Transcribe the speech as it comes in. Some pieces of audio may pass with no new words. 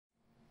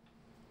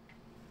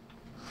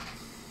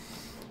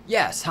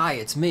Yes, hi,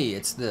 it's me.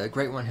 It's the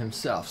great one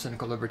himself,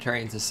 Cynical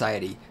Libertarian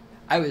Society.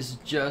 I was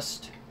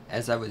just,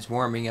 as I was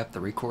warming up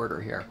the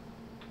recorder here,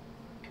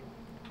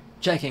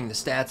 checking the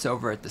stats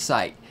over at the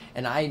site,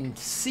 and I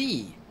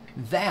see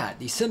that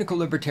the Cynical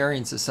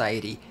Libertarian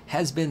Society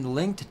has been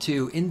linked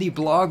to in the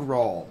blog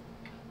roll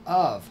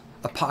of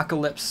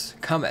Apocalypse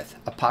Cometh,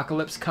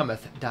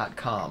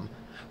 apocalypsecometh.com.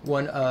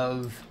 One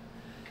of,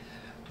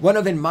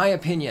 in my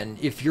opinion,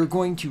 if you're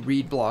going to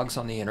read blogs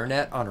on the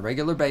internet on a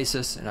regular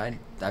basis, and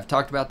I've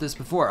talked about this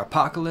before,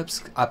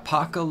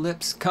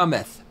 Apocalypse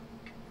Cometh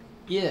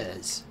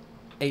is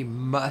a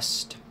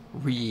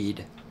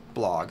must-read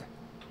blog.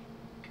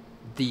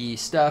 The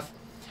stuff,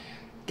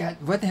 God,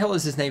 what the hell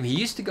is his name? He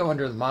used to go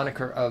under the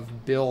moniker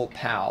of Bill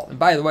Powell. And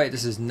by the way,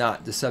 this is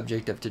not the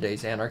subject of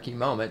today's Anarchy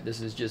Moment.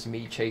 This is just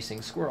me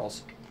chasing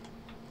squirrels.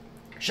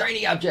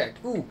 Shiny object.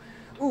 Ooh,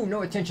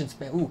 no attention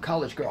span. Ooh,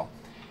 college girl.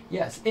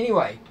 Yes,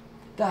 anyway,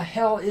 the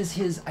hell is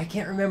his, I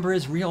can't remember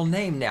his real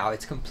name now.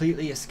 It's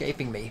completely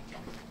escaping me.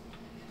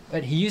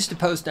 But he used to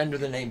post under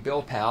the name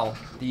Bill Powell.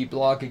 The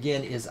blog,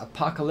 again, is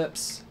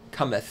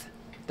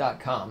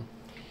apocalypsecometh.com.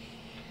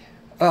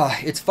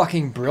 It's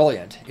fucking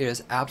brilliant. It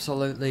is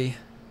absolutely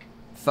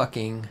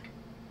fucking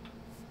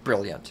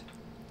brilliant.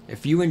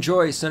 If you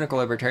enjoy Cynical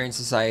Libertarian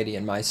Society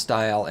and my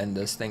style and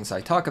the things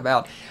I talk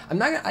about,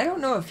 I don't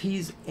know if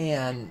he's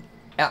I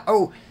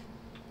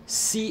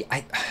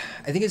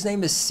think his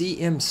name is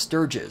C.M.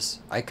 Sturges.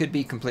 I could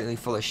be completely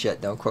full of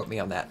shit. Don't quote me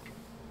on that.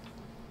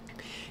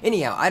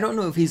 Anyhow, I don't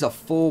know if he's a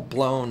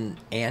full-blown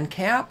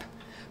ANCAP,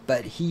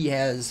 but he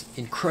has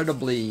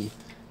incredibly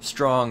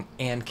strong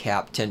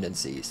ANCAP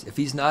tendencies. If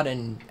he's not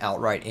an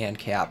outright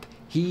ANCAP,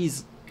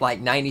 he's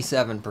like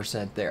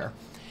 97% there.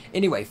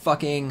 Anyway,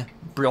 fucking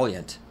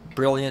brilliant.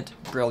 Brilliant,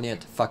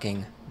 brilliant,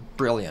 fucking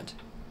brilliant.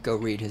 Go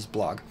read his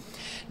blog.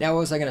 Now, what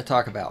was I going to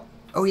talk about?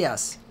 Oh,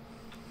 yes.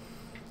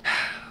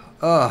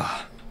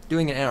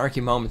 Doing an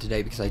Anarchy Moment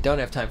today because I don't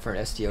have time for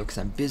an STO because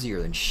I'm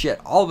busier than shit.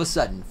 All of a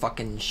sudden,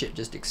 fucking shit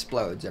just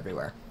explodes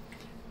everywhere.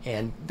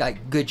 And,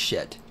 like, good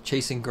shit.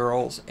 Chasing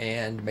girls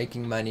and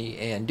making money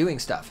and doing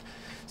stuff.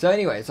 So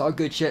anyway, it's all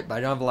good shit, but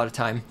I don't have a lot of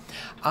time.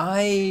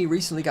 I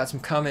recently got some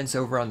comments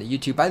over on the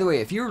YouTube. By the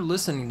way, if you're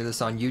listening to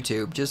this on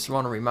YouTube, just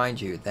want to remind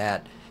you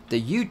that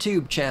the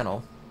YouTube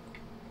channel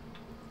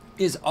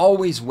is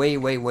always way,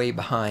 way, way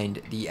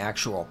behind the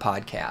actual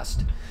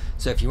podcast.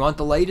 So if you want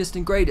the latest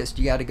and greatest,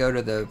 you got to go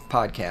to the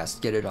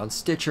podcast. Get it on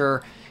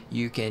Stitcher.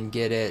 You can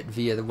get it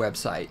via the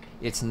website.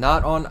 It's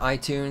not on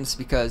iTunes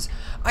because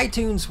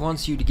iTunes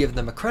wants you to give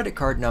them a credit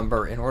card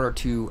number in order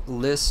to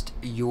list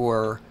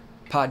your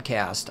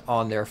podcast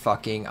on their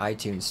fucking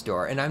iTunes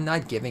store. And I'm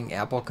not giving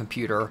Apple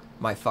Computer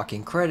my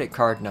fucking credit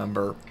card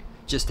number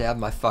just to have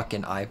my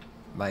fucking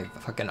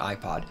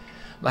iPod,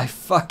 my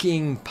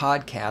fucking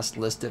podcast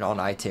listed on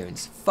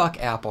iTunes.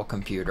 Fuck Apple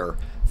Computer.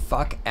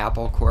 Fuck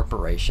Apple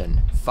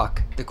Corporation.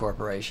 Fuck the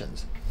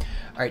corporations.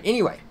 Alright,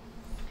 anyway.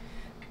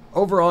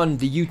 Over on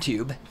the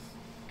YouTube,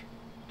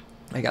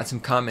 I got some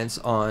comments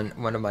on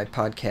one of my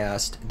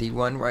podcasts, the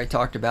one where I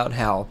talked about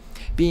how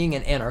being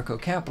an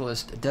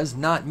anarcho-capitalist does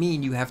not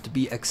mean you have to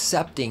be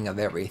accepting of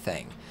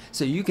everything.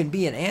 So you can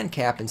be an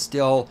ANCAP and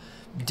still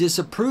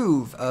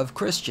disapprove of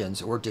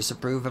Christians, or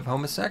disapprove of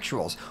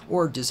homosexuals,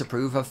 or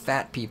disapprove of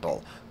fat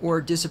people,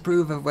 or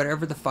disapprove of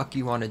whatever the fuck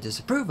you want to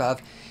disapprove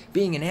of.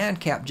 Being an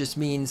ANCAP just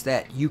means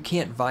that you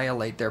can't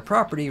violate their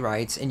property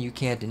rights and you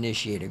can't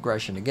initiate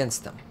aggression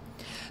against them.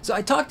 So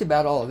I talked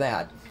about all of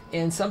that,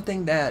 and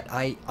something that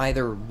I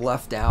either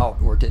left out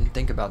or didn't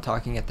think about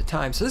talking at the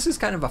time. So this is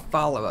kind of a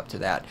follow-up to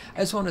that. I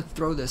just want to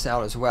throw this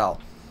out as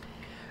well.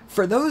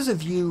 For those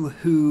of you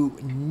who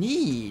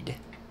need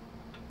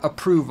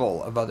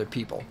approval of other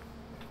people,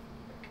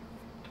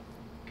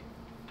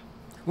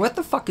 what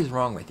the fuck is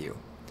wrong with you?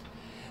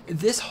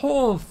 This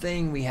whole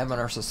thing we have in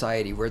our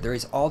society where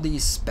there's all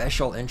these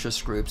special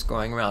interest groups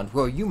going around,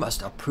 well, you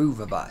must approve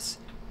of us.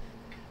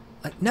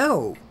 Like,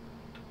 no,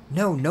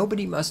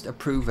 nobody must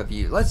approve of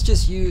you. Let's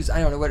just use,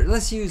 I don't know what,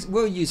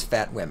 we'll use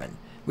fat women.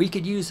 We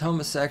could use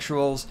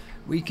homosexuals.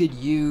 We could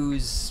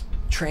use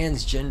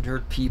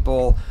transgendered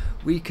people.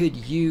 We could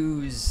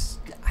use,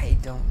 I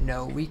don't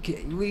know, we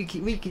could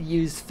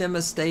use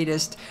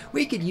femistatist.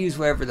 We could use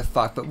whatever the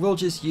fuck, but we'll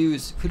just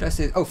use, who did I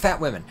say? Oh, fat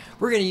women.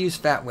 We're going to use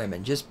fat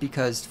women just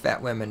because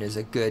fat women is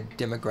a good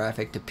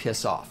demographic to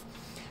piss off.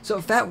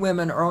 So fat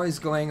women are always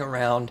going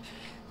around,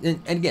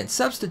 and again,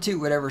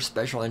 substitute whatever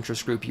special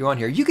interest group you want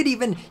here. You could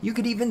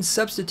even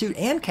substitute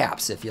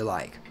ANCAPs if you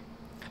like.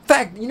 In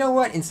fact, you know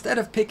what? Instead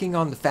of picking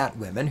on the fat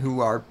women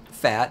who are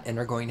fat and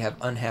are going to have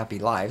unhappy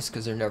lives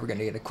because they're never going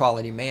to get a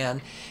quality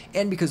man,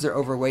 and because they're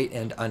overweight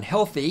and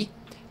unhealthy,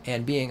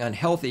 and being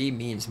unhealthy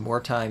means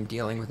more time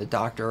dealing with a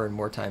doctor and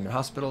more time in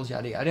hospitals,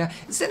 yada yada yada.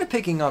 Instead of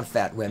picking on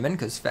fat women,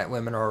 because fat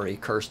women are already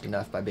cursed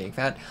enough by being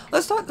fat,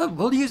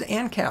 we'll use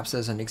ANCAPs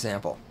as an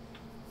example.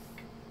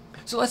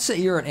 So let's say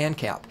you're an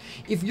ANCAP.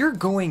 If you're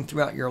going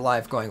throughout your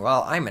life going,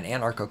 well, I'm an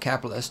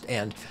anarcho-capitalist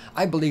and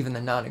I believe in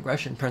the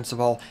non-aggression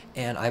principle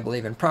and I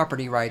believe in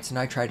property rights and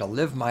I try to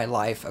live my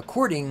life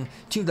according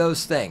to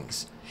those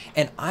things.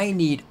 And I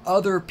need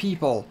other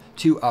people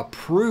to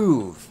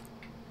approve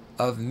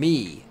of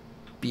me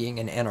being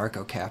an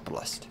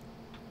anarcho-capitalist.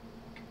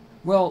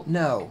 Well,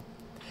 no.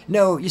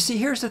 No, you see,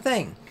 here's the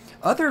thing.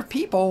 Other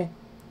people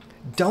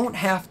don't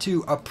have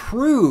to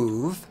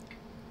approve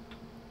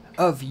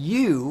of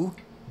you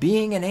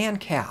being an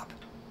ANCAP.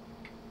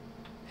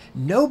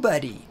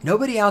 Nobody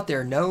out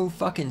there, no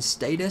fucking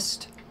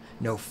statist,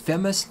 no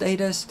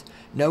femistatist,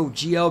 no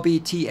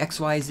GLBT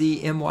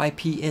XYZ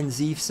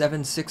MYPNZ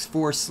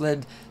 764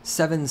 slid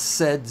 7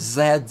 said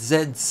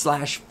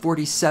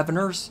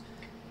ZZ/47ers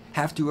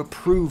have to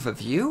approve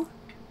of you.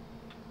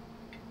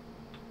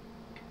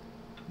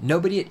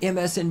 Nobody at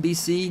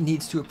MSNBC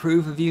needs to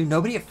approve of you.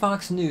 Nobody at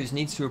Fox News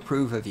needs to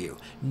approve of you.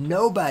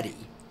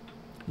 Nobody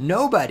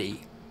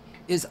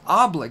is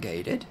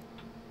obligated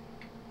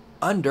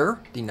under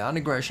the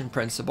non-aggression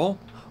principle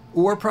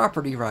or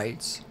property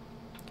rights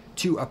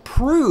to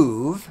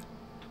approve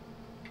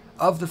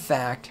of the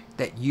fact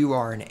that you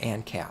are an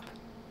ANCAP.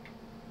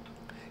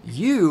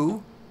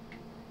 You,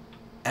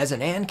 as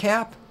an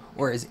ANCAP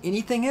or as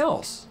anything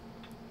else,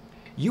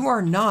 you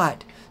are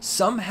not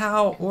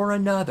somehow or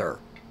another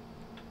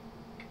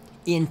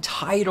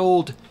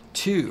entitled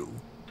to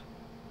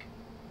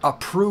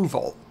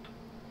approval.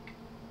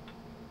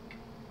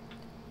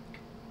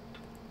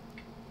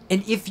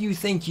 And if you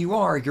think you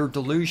are, you're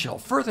delusional.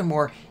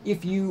 Furthermore,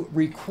 if you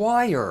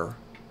require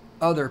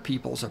other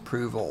people's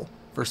approval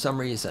for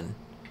some reason,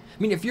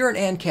 I mean, if you're an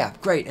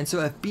ANCAP, great. And so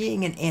if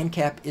being an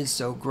ANCAP is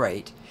so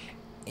great,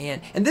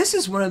 and this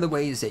is one of the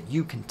ways that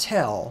you can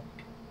tell,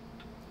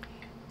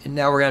 and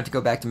now we're going to have to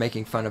go back to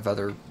making fun of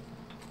other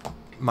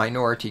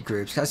minority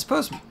groups. I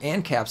suppose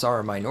ANCAPs are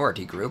a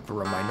minority group,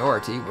 or a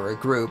minority, we're a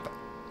group.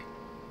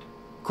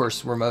 Of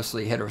course, we're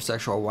mostly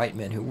heterosexual white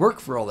men who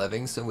work for a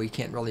living, so we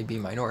can't really be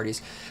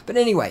minorities. But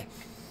anyway,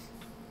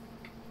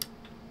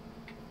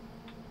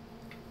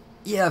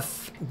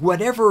 if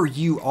whatever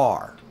you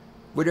are,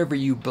 whatever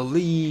you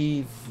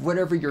believe,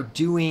 whatever you're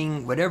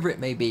doing, whatever it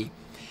may be,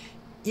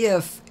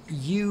 if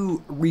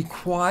you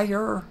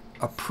require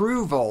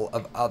approval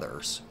of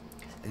others,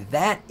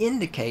 that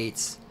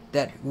indicates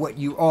that what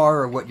you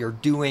are or what you're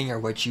doing or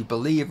what you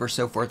believe or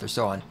so forth or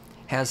so on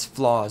has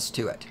flaws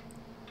to it.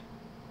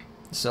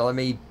 So let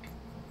me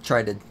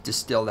try to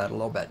distill that a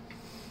little bit.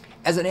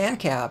 As an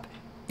ANCAP,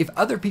 if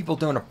other people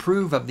don't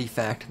approve of the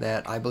fact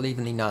that I believe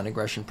in the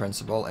non-aggression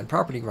principle and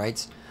property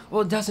rights,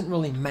 well, it doesn't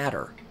really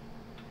matter.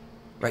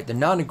 Right? The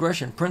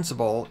non-aggression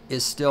principle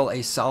is still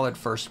a solid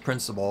first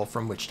principle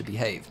from which to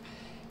behave.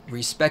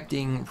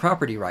 Respecting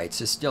property rights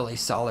is still a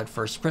solid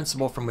first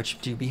principle from which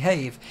to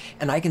behave,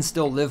 and I can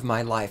still live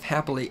my life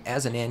happily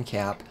as an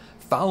ANCAP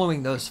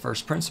following those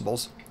first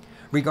principles,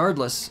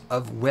 regardless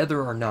of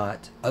whether or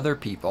not other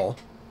people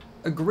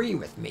agree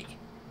with me.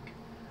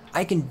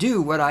 I can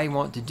do what I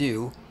want to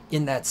do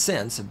in that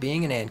sense of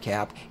being an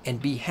ANCAP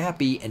and be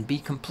happy and be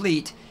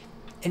complete,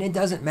 and it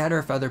doesn't matter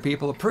if other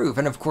people approve.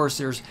 And of course,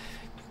 there's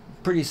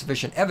pretty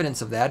sufficient evidence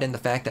of that in the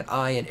fact that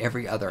I and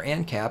every other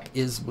ANCAP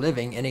is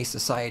living in a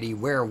society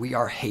where we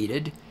are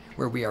hated,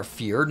 where we are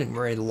feared, and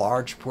where a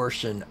large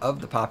portion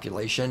of the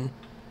population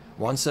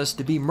wants us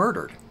to be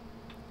murdered.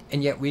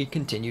 And yet we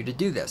continue to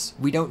do this.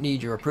 We don't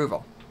need your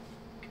approval.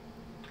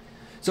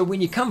 So when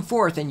you come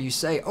forth and you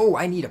say, oh,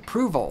 I need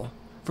approval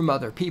from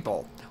other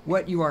people,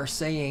 what you are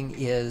saying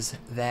is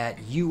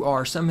that you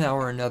are somehow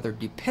or another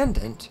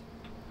dependent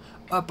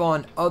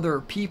upon other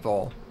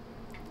people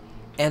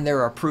and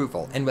their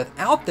approval. And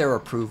without their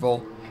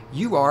approval,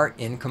 you are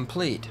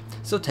incomplete.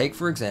 So take,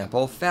 for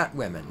example, fat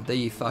women,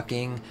 the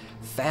fucking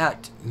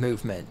fat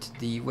movement,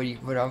 the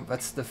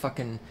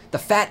the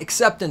fat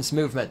acceptance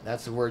movement.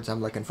 That's the words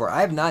I'm looking for.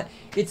 I have not,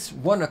 it's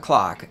 1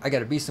 o'clock. I got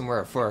to be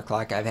somewhere at 4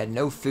 o'clock. I've had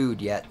no food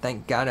yet.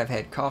 Thank God I've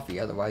had coffee.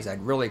 Otherwise,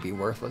 I'd really be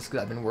worthless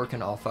because I've been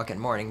working all fucking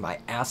morning, my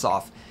ass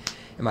off.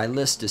 And my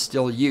list is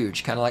still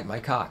huge, kind of like my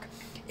cock.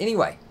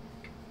 Anyway,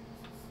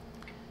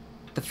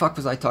 the fuck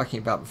was I talking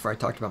about before I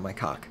talked about my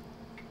cock?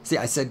 See,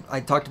 I said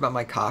I talked about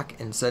my cock,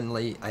 and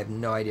suddenly I have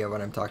no idea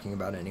what I'm talking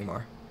about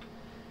anymore.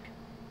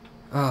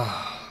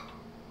 Oh,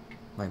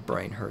 my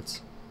brain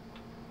hurts.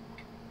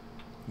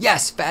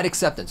 Yes, fat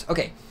acceptance.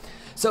 Okay,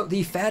 so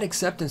the fat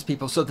acceptance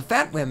people, so the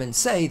fat women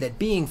say that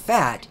being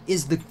fat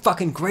is the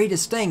fucking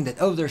greatest thing,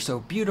 that, oh, they're so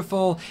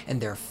beautiful,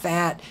 and they're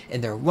fat,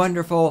 and they're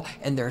wonderful,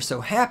 and they're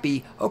so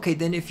happy. Okay,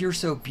 then if you're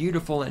so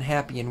beautiful and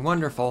happy and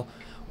wonderful,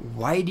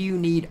 why do you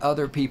need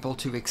other people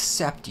to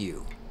accept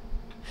you?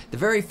 The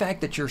very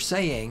fact that you're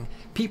saying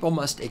people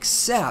must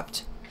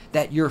accept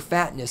that your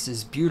fatness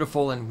is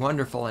beautiful and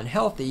wonderful and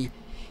healthy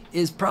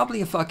is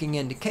probably a fucking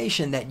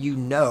indication that you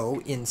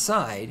know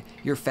inside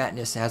your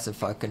fatness has a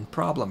fucking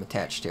problem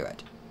attached to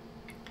it.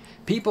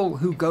 People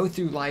who go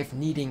through life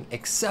needing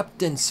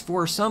acceptance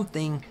for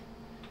something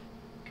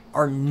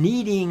are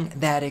needing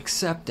that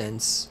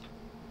acceptance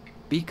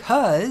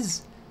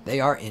because they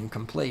are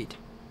incomplete.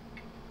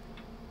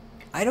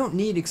 I don't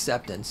need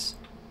acceptance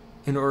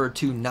in order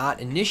to not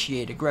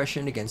initiate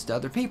aggression against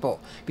other people,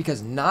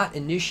 because not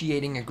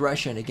initiating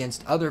aggression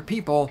against other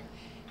people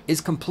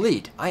is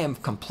complete. I am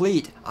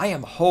complete. I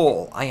am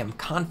whole. I am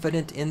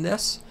confident in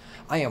this.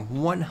 I am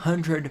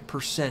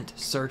 100%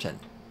 certain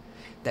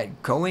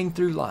that going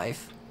through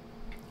life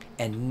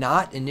and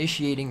not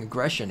initiating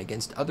aggression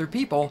against other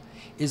people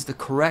is the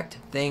correct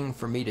thing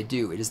for me to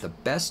do. It is the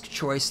best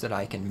choice that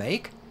I can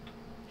make,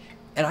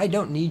 and I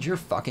don't need your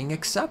fucking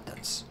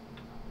acceptance.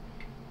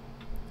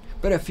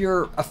 But if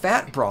you're a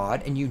fat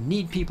broad and you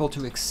need people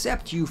to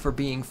accept you for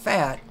being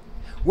fat,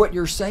 what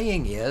you're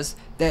saying is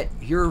that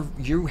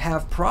you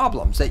have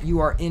problems, that you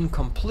are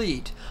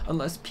incomplete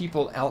unless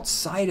people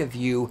outside of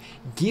you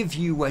give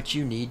you what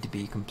you need to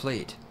be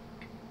complete.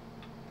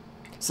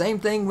 Same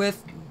thing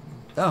with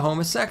the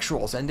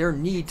homosexuals and their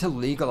need to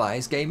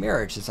legalize gay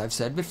marriage, as I've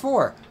said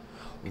before.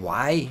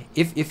 Why,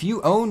 if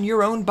you own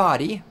your own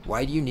body,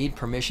 why do you need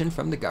permission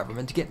from the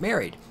government to get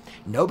married?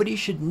 Nobody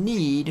should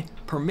need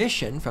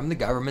permission from the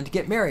government to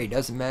get married.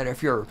 Doesn't matter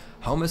if you're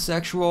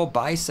homosexual,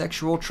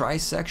 bisexual,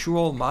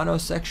 trisexual,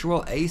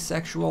 monosexual,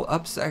 asexual,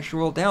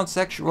 upsexual,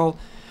 downsexual,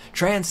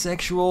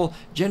 transsexual,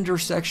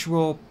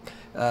 gendersexual,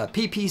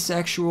 PP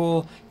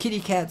sexual,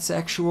 kitty cat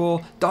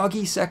sexual,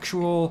 doggy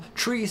sexual,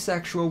 tree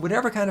sexual,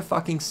 whatever kind of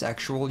fucking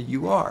sexual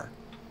you are.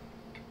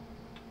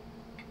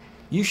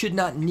 You should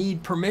not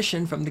need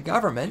permission from the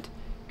government,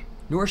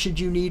 nor should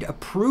you need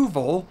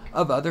approval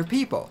of other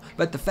people.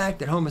 But the fact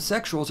that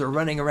homosexuals are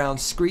running around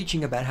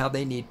screeching about how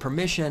they need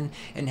permission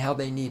and how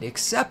they need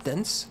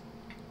acceptance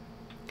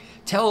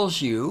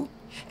tells you,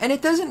 and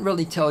it doesn't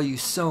really tell you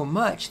so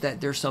much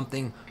that there's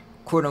something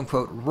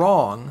quote-unquote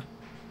wrong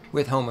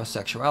with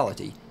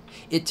homosexuality.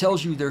 It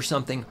tells you there's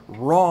something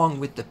wrong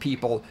with the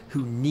people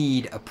who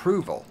need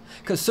approval.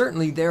 Because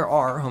certainly there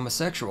are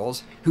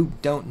homosexuals who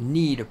don't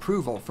need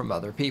approval from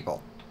other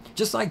people.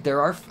 Just like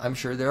there are, I'm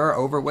sure there are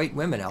overweight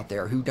women out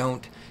there who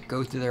don't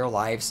go through their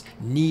lives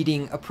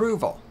needing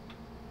approval.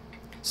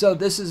 So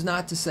this is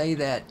not to say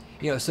that,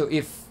 so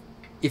if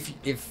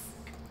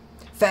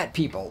fat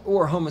people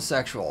or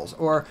homosexuals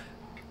or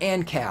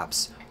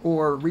ANCAPs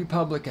or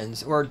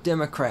Republicans or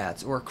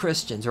Democrats or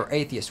Christians or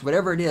atheists,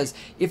 whatever it is,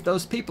 if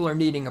those people are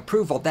needing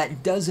approval,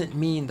 that doesn't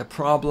mean the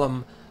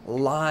problem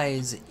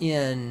lies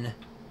in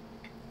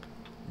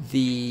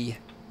the,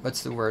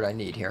 what's the word I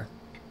need here?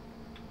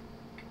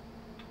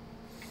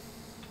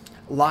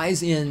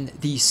 Lies in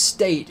the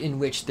state in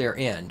which they're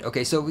in.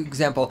 Okay, so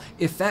example,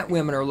 if fat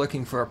women are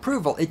looking for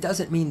approval, it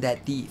doesn't mean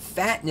that the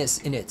fatness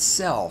in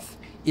itself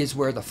is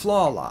where the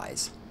flaw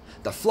lies.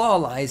 The flaw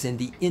lies in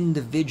the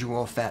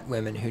individual fat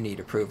women who need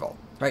approval,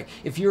 right?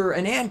 If you're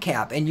an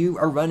ANCAP and you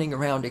are running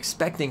around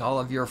expecting all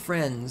of your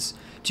friends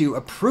to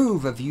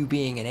approve of you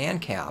being an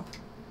ANCAP,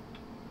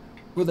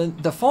 well, then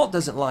the fault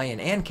doesn't lie in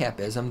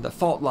ANCAPism. The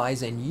fault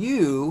lies in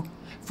you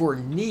for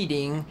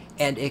needing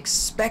and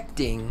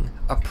expecting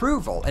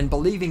approval and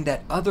believing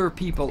that other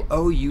people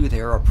owe you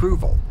their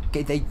approval.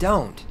 Okay, they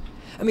don't.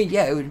 I mean,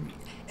 yeah, it would,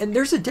 and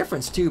there's a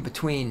difference too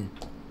between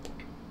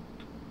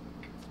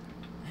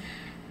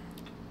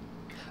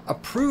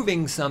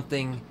approving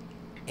something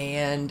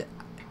and,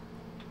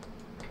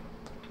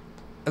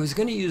 I was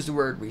going to use the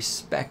word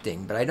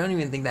respecting, but I don't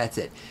even think that's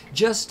it.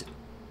 Just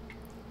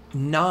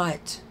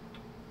not,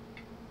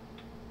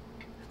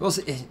 well,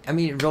 I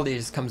mean, it really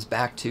just comes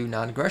back to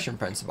non-aggression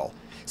principle.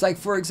 It's like,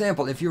 for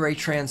example, if you're a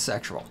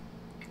transsexual,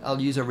 I'll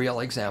use a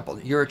real example.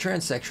 You're a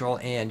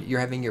transsexual and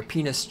you're having your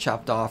penis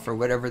chopped off or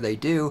whatever they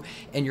do,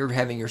 and you're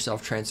having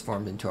yourself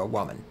transformed into a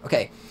woman.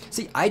 Okay,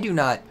 see, I do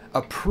not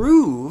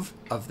approve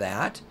of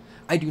that.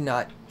 I do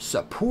not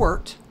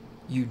support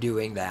you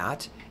doing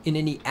that in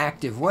any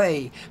active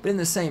way, but in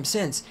the same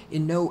sense,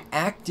 in no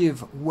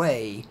active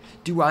way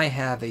do I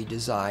have a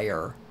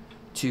desire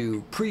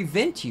to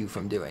prevent you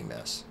from doing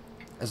this.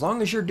 As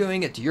long as you're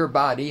doing it to your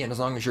body, and as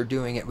long as you're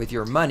doing it with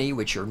your money,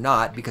 which you're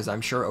not, because I'm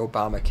sure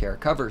Obamacare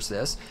covers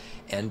this,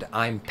 and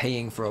I'm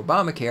paying for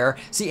Obamacare.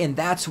 See, and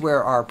that's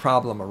where our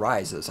problem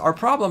arises. Our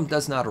problem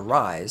does not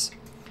arise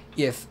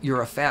if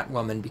you're a fat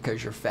woman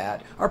because you're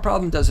fat. Our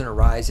problem doesn't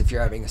arise if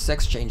you're having a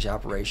sex change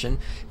operation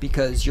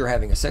because you're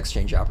having a sex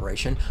change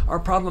operation. Our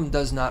problem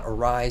does not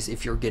arise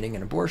if you're getting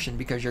an abortion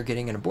because you're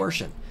getting an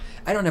abortion.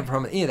 I don't have a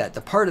problem with any of that.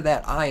 The part of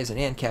that I, as an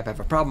ANCAP, have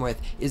a problem with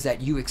is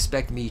that you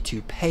expect me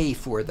to pay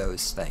for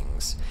those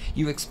things.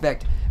 You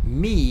expect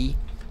me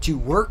to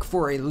work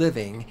for a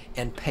living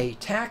and pay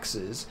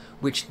taxes,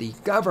 which the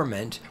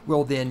government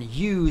will then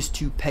use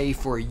to pay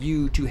for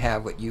you to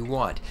have what you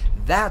want.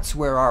 That's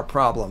where our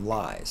problem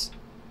lies.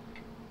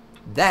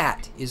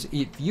 That is,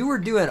 if you were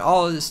doing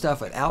all of this stuff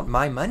without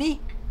my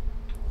money,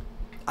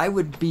 I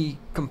would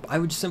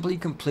simply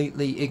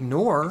completely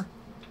ignore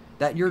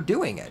that you're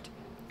doing it.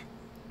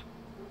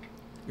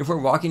 If we're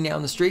walking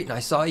down the street and I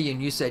saw you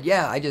and you said,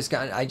 yeah, I just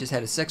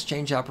had a sex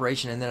change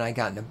operation and then I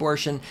got an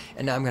abortion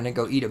and now I'm going to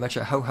go eat a bunch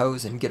of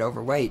ho-hos and get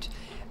overweight,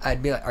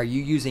 I'd be like, are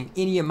you using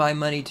any of my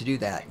money to do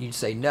that? You'd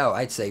say no.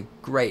 I'd say,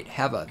 great,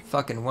 have a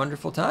fucking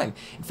wonderful time.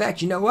 In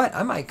fact, you know what?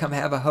 I might come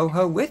have a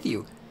ho-ho with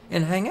you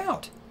and hang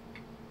out.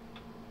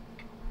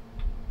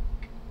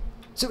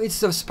 So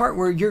it's this part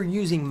where you're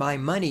using my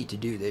money to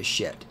do this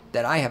shit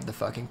that I have the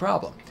fucking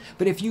problem.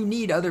 But if you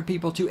need other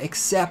people to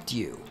accept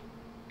you,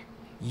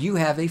 you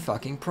have a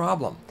fucking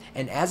problem.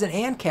 And as an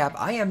ANCAP,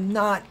 I am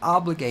not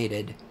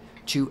obligated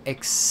to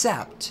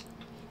accept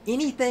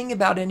anything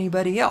about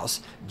anybody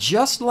else.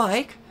 Just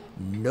like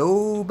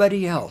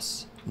nobody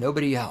else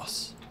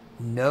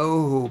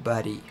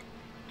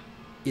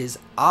is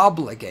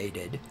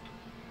obligated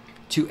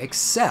to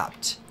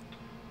accept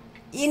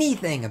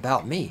anything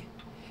about me.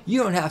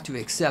 You don't have to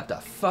accept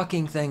a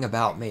fucking thing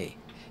about me.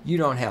 You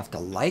don't have to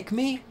like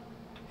me.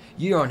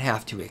 You don't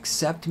have to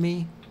accept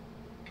me.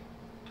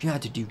 You don't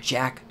have to do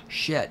jack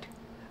shit.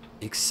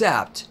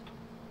 Except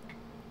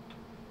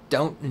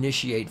don't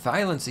initiate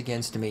violence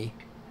against me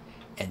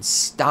and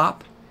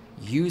stop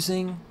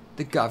using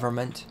the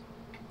government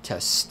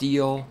to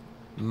steal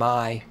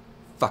my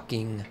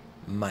fucking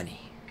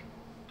money.